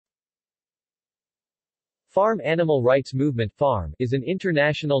Farm Animal Rights Movement (FARM) is an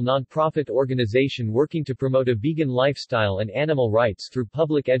international non-profit organization working to promote a vegan lifestyle and animal rights through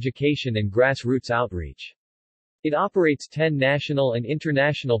public education and grassroots outreach. It operates 10 national and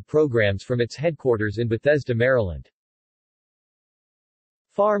international programs from its headquarters in Bethesda, Maryland.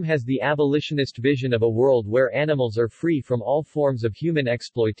 FARM has the abolitionist vision of a world where animals are free from all forms of human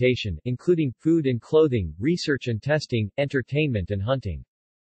exploitation, including food and clothing, research and testing, entertainment and hunting.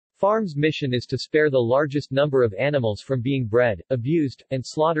 FARM's mission is to spare the largest number of animals from being bred, abused, and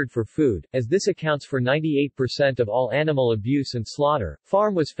slaughtered for food, as this accounts for 98% of all animal abuse and slaughter.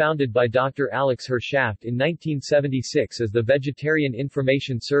 FARM was founded by Dr. Alex Hershaft in 1976 as the Vegetarian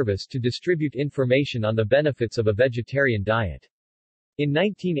Information Service to distribute information on the benefits of a vegetarian diet. In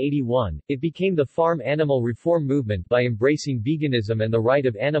 1981, it became the Farm Animal Reform Movement by embracing veganism and the right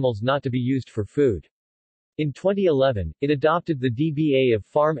of animals not to be used for food. In 2011, it adopted the DBA of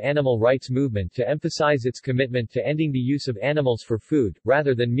Farm Animal Rights Movement to emphasize its commitment to ending the use of animals for food,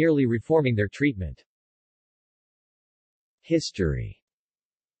 rather than merely reforming their treatment. History.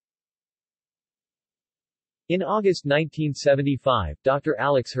 In August 1975, Dr.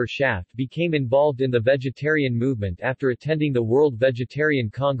 Alex Hershaft became involved in the vegetarian movement after attending the World Vegetarian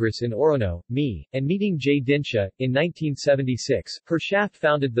Congress in Orono, ME, and meeting J. Dinsha. In 1976, Hershaft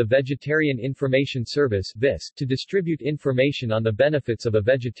founded the Vegetarian Information Service (VIS) to distribute information on the benefits of a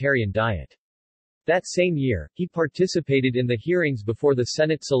vegetarian diet. That same year, he participated in the hearings before the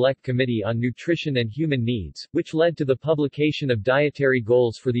Senate Select Committee on Nutrition and Human Needs, which led to the publication of Dietary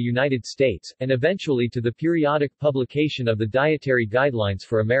Goals for the United States, and eventually to the periodic publication of the Dietary Guidelines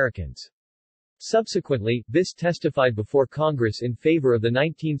for Americans. Subsequently, VIS testified before Congress in favor of the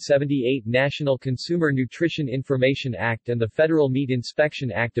 1978 National Consumer Nutrition Information Act and the Federal Meat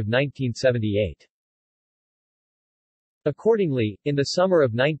Inspection Act of 1978. Accordingly, in the summer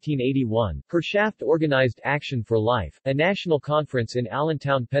of 1981, Hershaft organized Action for Life, a national conference in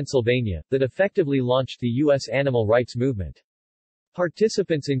Allentown, Pennsylvania, that effectively launched the U.S. animal rights movement.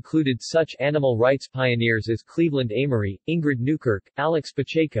 Participants included such animal rights pioneers as Cleveland Amory, Ingrid Newkirk, Alex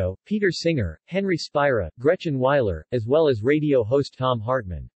Pacheco, Peter Singer, Henry Spira, Gretchen Weiler, as well as radio host Tom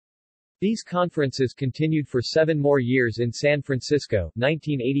Hartman. These conferences continued for 7 more years in San Francisco,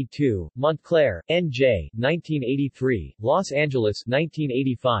 1982, Montclair, NJ, 1983, Los Angeles,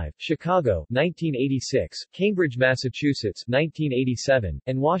 1985, Chicago, 1986, Cambridge, Massachusetts, 1987,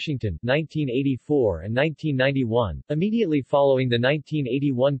 and Washington, 1984 and 1991. Immediately following the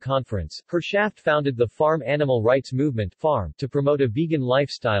 1981 conference, Hershaft founded the Farm Animal Rights Movement (FARM) to promote a vegan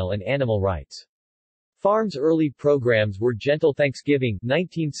lifestyle and animal rights. FARM's early programs were Gentle Thanksgiving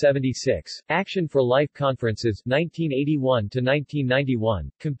 1976, Action for Life Conferences 1981 to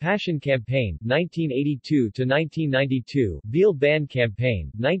 1991, Compassion Campaign 1982 to 1992, Veal Ban Campaign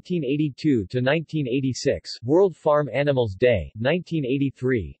 1982 to 1986, World Farm Animals Day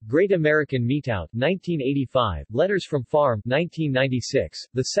 1983, Great American Meatout 1985, Letters from Farm 1996,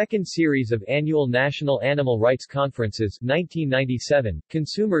 the second series of annual National Animal Rights Conferences 1997,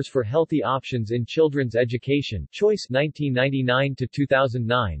 Consumers for Healthy Options in Children's Education, Choice 1999 to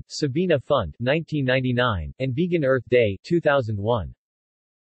 2009, Sabina Fund 1999, and Vegan Earth Day 2001.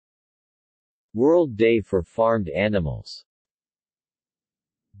 World Day for Farmed Animals.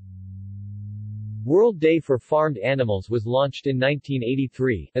 World Day for Farmed Animals was launched in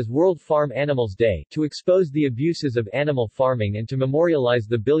 1983, as World Farm Animals Day, to expose the abuses of animal farming and to memorialize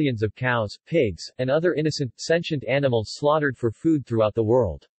the billions of cows, pigs, and other innocent, sentient animals slaughtered for food throughout the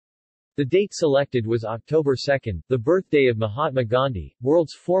world. The date selected was October 2, the birthday of Mahatma Gandhi,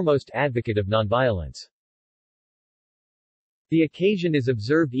 world's foremost advocate of nonviolence. The occasion is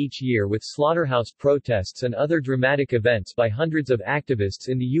observed each year with slaughterhouse protests and other dramatic events by hundreds of activists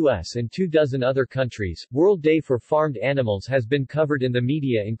in the U.S. and 24 other countries. World Day for Farmed Animals has been covered in the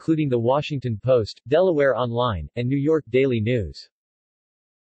media including The Washington Post, Delaware Online, and New York Daily News.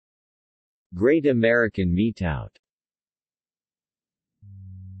 Great American Meatout.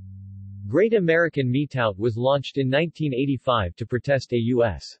 Great American Meatout was launched in 1985 to protest a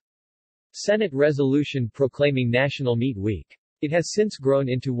U.S. Senate resolution proclaiming National Meat Week. It has since grown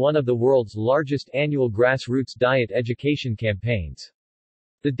into one of the world's largest annual grassroots diet education campaigns.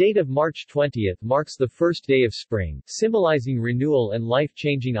 The date of March 20 marks the first day of spring, symbolizing renewal and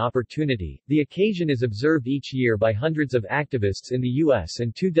life-changing opportunity. The occasion is observed each year by hundreds of activists in the U.S.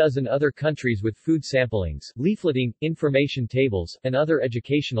 and 24 other countries with food samplings, leafleting, information tables, and other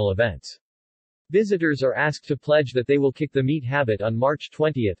educational events. Visitors are asked to pledge that they will kick the meat habit on March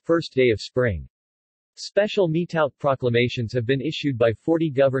 20, first day of spring. Special Meatout proclamations have been issued by 40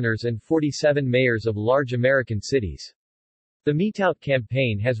 governors and 47 mayors of large American cities. The MeTout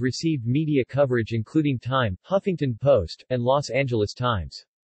campaign has received media coverage including Time, Huffington Post, and Los Angeles Times.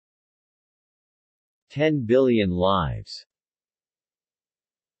 10 Billion Lives.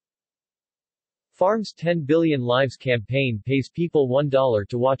 Farm's 10 Billion Lives campaign pays people $1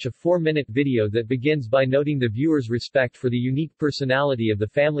 to watch a 4-minute video that begins by noting the viewer's respect for the unique personality of the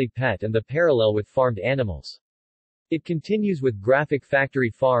family pet and the parallel with farmed animals. It continues with graphic factory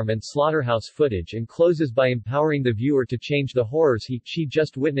farm and slaughterhouse footage and closes by empowering the viewer to change the horrors she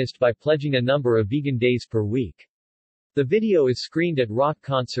just witnessed by pledging a number of vegan days per week. The video is screened at rock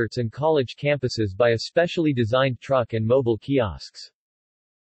concerts and college campuses by a specially designed truck and mobile kiosks.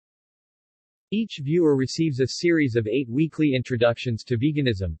 Each viewer receives a series of 8 weekly introductions to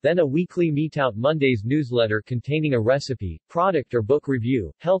veganism, then a weekly MeTout Mondays newsletter containing a recipe, product or book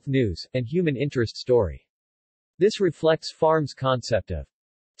review, health news, and human interest story. This reflects Farm's concept of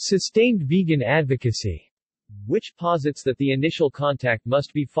sustained vegan advocacy, which posits that the initial contact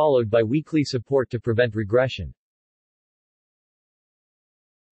must be followed by weekly support to prevent regression.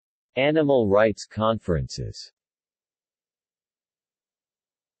 Animal rights conferences.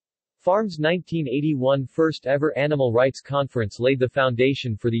 Farm's 1981 first-ever Animal Rights Conference laid the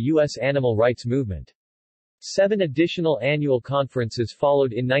foundation for the U.S. animal rights movement. 7 additional annual conferences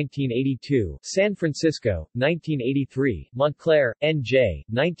followed in 1982, San Francisco, 1983, Montclair, NJ,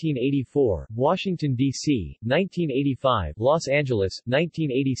 1984, Washington, D.C., 1985, Los Angeles,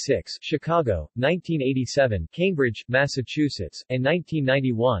 1986, Chicago, 1987, Cambridge, Massachusetts, and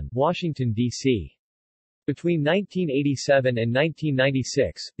 1991, Washington, D.C. Between 1987 and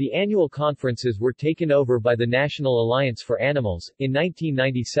 1996, the annual conferences were taken over by the National Alliance for Animals. In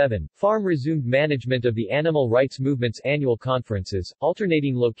 1997, Farm resumed management of the animal rights movement's annual conferences,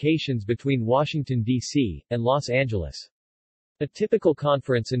 alternating locations between Washington, D.C., and Los Angeles. A typical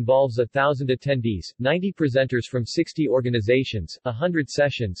conference involves 1,000 attendees, 90 presenters from 60 organizations, 100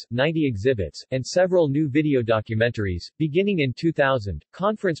 sessions, 90 exhibits, and several new video documentaries. Beginning in 2000,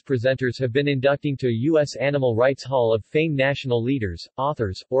 conference presenters have been inducting to a U.S. Animal Rights Hall of Fame national leaders,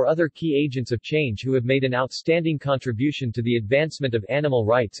 authors, or other key agents of change who have made an outstanding contribution to the advancement of animal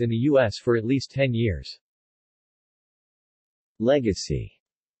rights in the U.S. for at least 10 years. Legacy.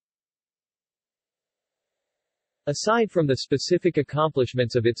 Aside from the specific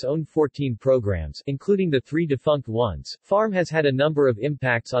accomplishments of its own 14 programs, including the 3 defunct ones, Farm has had a number of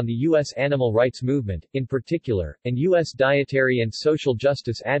impacts on the U.S. animal rights movement, in particular, and U.S. dietary and social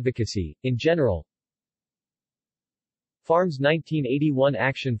justice advocacy, in general. Farm's 1981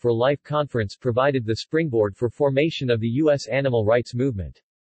 Action for Life conference provided the springboard for formation of the U.S. animal rights movement.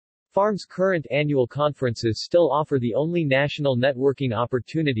 Farm's current annual conferences still offer the only national networking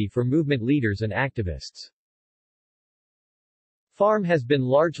opportunity for movement leaders and activists. Farm has been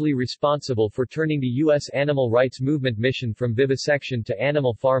largely responsible for turning the U.S. animal rights movement mission from vivisection to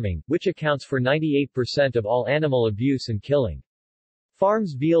animal farming, which accounts for 98% of all animal abuse and killing.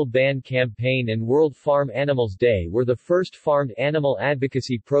 Farm's veal ban campaign and World Farm Animals Day were the first farmed animal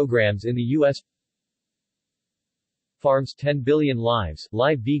advocacy programs in the U.S. Farm's 10 Billion Lives,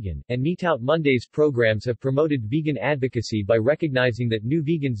 Live Vegan, and MeTout Mondays programs have promoted vegan advocacy by recognizing that new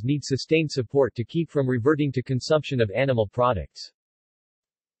vegans need sustained support to keep from reverting to consumption of animal products.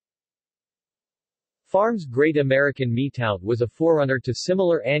 Farm's Great American MeTout was a forerunner to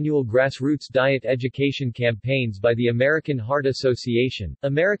similar annual grassroots diet education campaigns by the American Heart Association,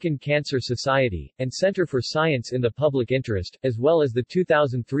 American Cancer Society, and Center for Science in the Public Interest, as well as the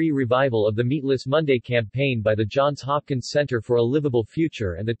 2003 revival of the Meatless Monday campaign by the Johns Hopkins Center for a Livable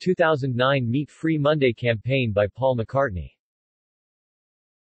Future and the 2009 Meat-Free Monday campaign by Paul McCartney.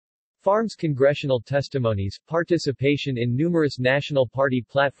 Farm's congressional testimonies, participation in numerous National Party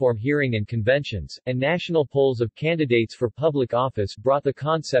platform hearing and conventions, and national polls of candidates for public office brought the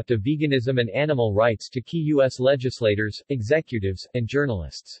concept of veganism and animal rights to key U.S. legislators, executives, and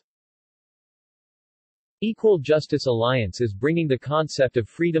journalists. Equal Justice Alliance is bringing the concept of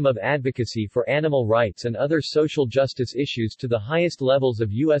freedom of advocacy for animal rights and other social justice issues to the highest levels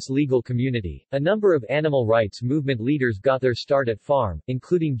of U.S. legal community. A number of animal rights movement leaders got their start at Farm,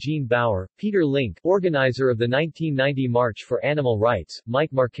 including Gene Bauer, Peter Link, organizer of the 1990 March for Animal Rights, Mike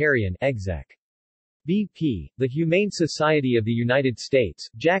Markarian, exec. BP, the Humane Society of the United States,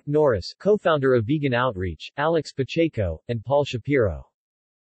 Jack Norris, co-founder of Vegan Outreach, Alex Pacheco, and Paul Shapiro.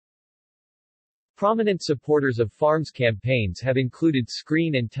 Prominent supporters of Farm's campaigns have included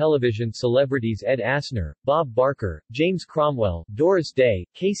screen and television celebrities Ed Asner, Bob Barker, James Cromwell, Doris Day,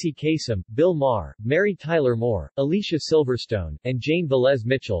 Casey Kasem, Bill Maher, Mary Tyler Moore, Alicia Silverstone, and Jane Velez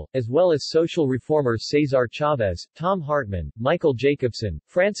Mitchell, as well as social reformers Cesar Chavez, Tom Hartman, Michael Jacobson,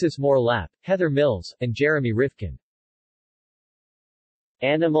 Francis Moore Lapp, Heather Mills, and Jeremy Rifkin.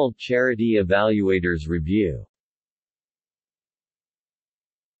 Animal Charity Evaluators Review.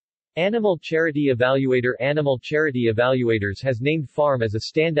 Animal Charity Evaluators has named Farm as a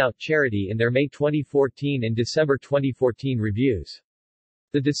standout charity in their May 2014 and December 2014 reviews.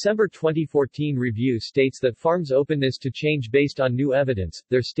 The December 2014 review states that Farm's openness to change based on new evidence,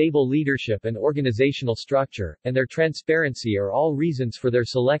 their stable leadership and organizational structure, and their transparency are all reasons for their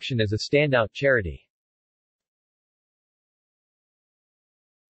selection as a standout charity.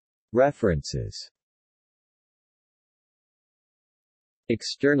 References.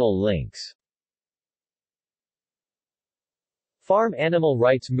 External links. Farm Animal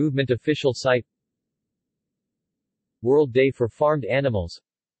Rights Movement official site. World Day for Farmed Animals.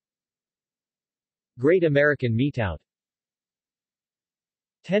 Great American Meatout.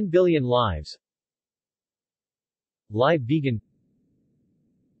 10 Billion Lives. Live Vegan.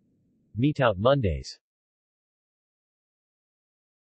 Meatout Mondays.